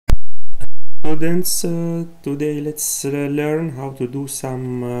Students, today let's learn how to do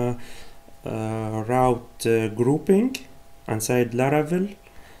some route grouping inside Laravel.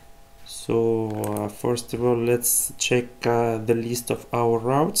 So first of all, let's check the list of our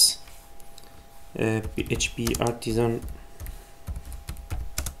routes. PHP artisan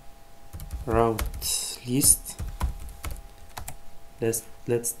route list.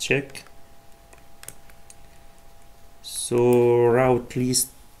 Let's check. So route list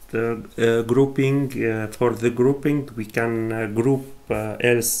grouping, for the grouping we can group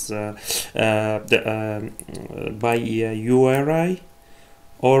else by URI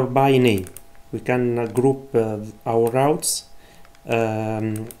or by name. We can group our routes,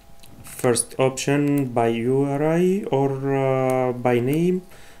 first option by URI or by name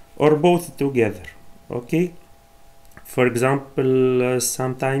or both together. Okay, for example,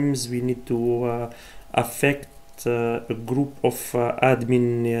 sometimes we need to affect a group of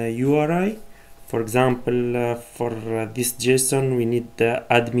admin URI. For example, for this JSON we need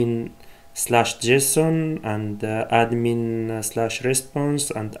admin/JSON and admin/response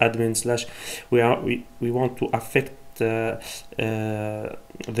and admin/ we want to affect the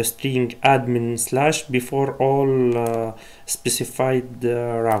string admin/ before all specified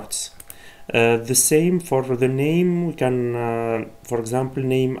routes. The same for the name. We can for example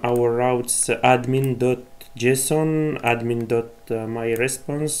name our routes admin.json,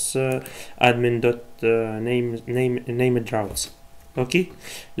 admin.myresponse, admin.named routes. Okay,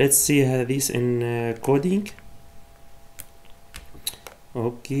 let's see this in coding.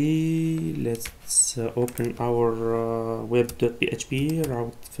 Okay, let's open our web.php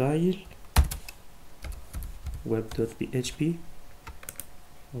route file, web.php.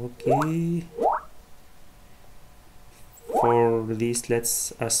 Okay, for this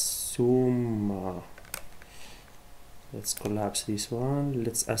let's assume let's collapse this one.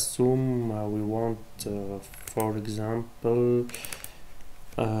 Let's assume we want for example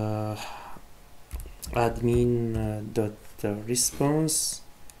admin.response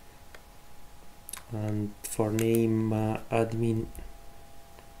and for name admin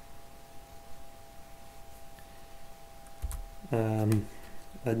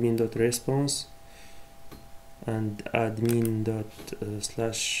admin.response and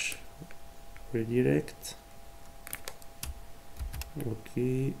admin.slash redirect.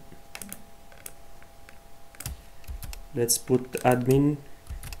 Okay, let's put admin.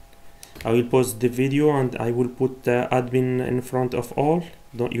 I will pause the video and I will put admin in front of all.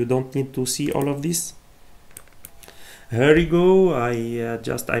 You don't need to see all of this. Here we go. I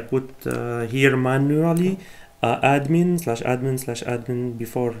put here manually admin/admin/admin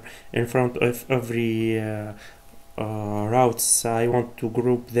before in front of every routes. I want to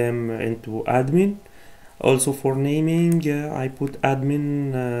group them into admin. Also for naming, I put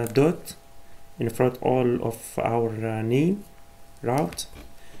admin dot in front all of our name route.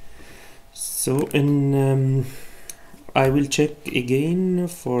 So in I will check again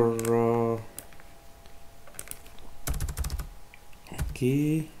for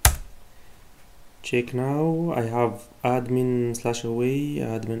okay, check now. I have admin/away,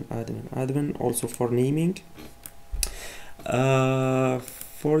 admin. Also for naming.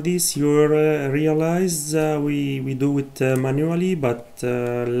 For this you realize we do it manually, but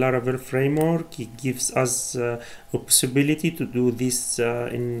Laravel framework gives us a possibility to do this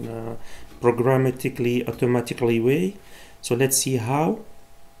in programmatically, automatically way. So let's see how.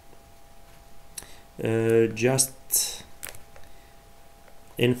 Just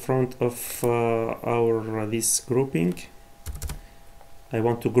in front of our this grouping, I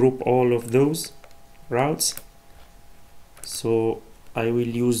want to group all of those routes. So I will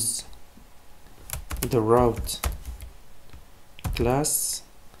use the route class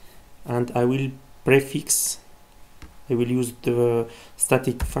and I will prefix. I will use the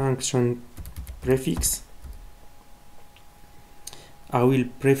static function prefix. I will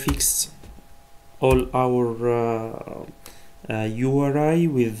prefix all our URI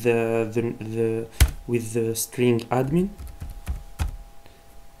with the string admin.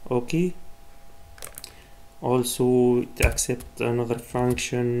 Okay. Also to accept another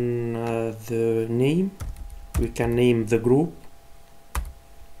function, the name. We can name the group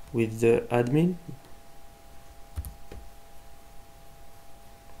with the admin.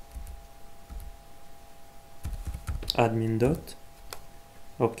 Admin dot.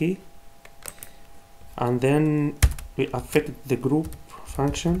 Okay, and then we affect the group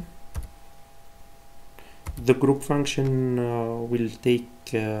function. The group function will take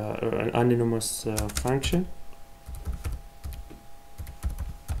an anonymous function.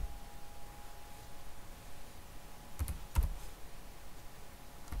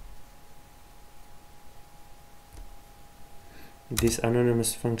 this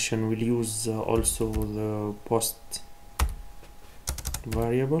anonymous function will use also the posts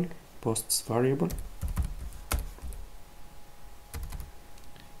variable,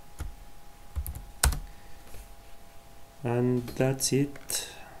 and that's it.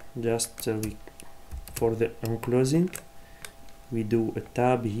 Just for the enclosing, we do a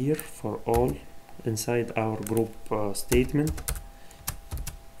tab here for all inside our group statement.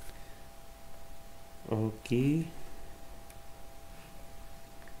 Okay,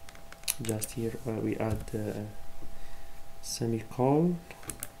 just here we add semicolon.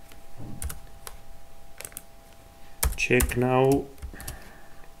 Check now.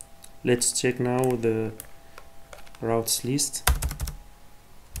 Let's check now the routes list.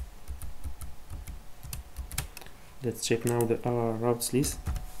 Let's check now the routes list.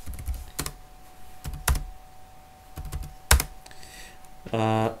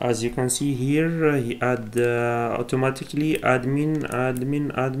 As you can see here, he add automatically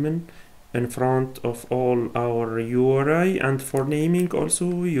admin in front of all our URI, and for naming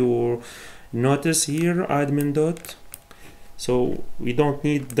also you notice here admin dot. So we don't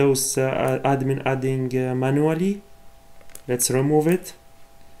need those admin adding manually. Let's remove it.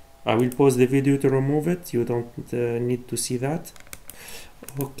 I will pause the video to remove it. You don't need to see that.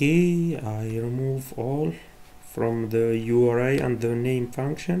 Okay, I remove all from the URI and the name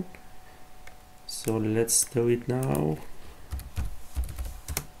function. So let's do it now.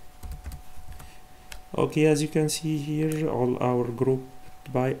 Okay, as you can see here, all our group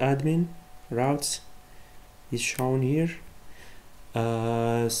by admin routes is shown here.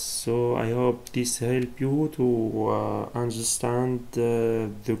 So I hope this help you to understand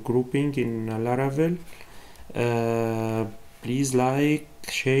the grouping in Laravel. Please like,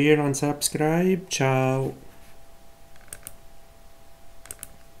 share and subscribe. Ciao.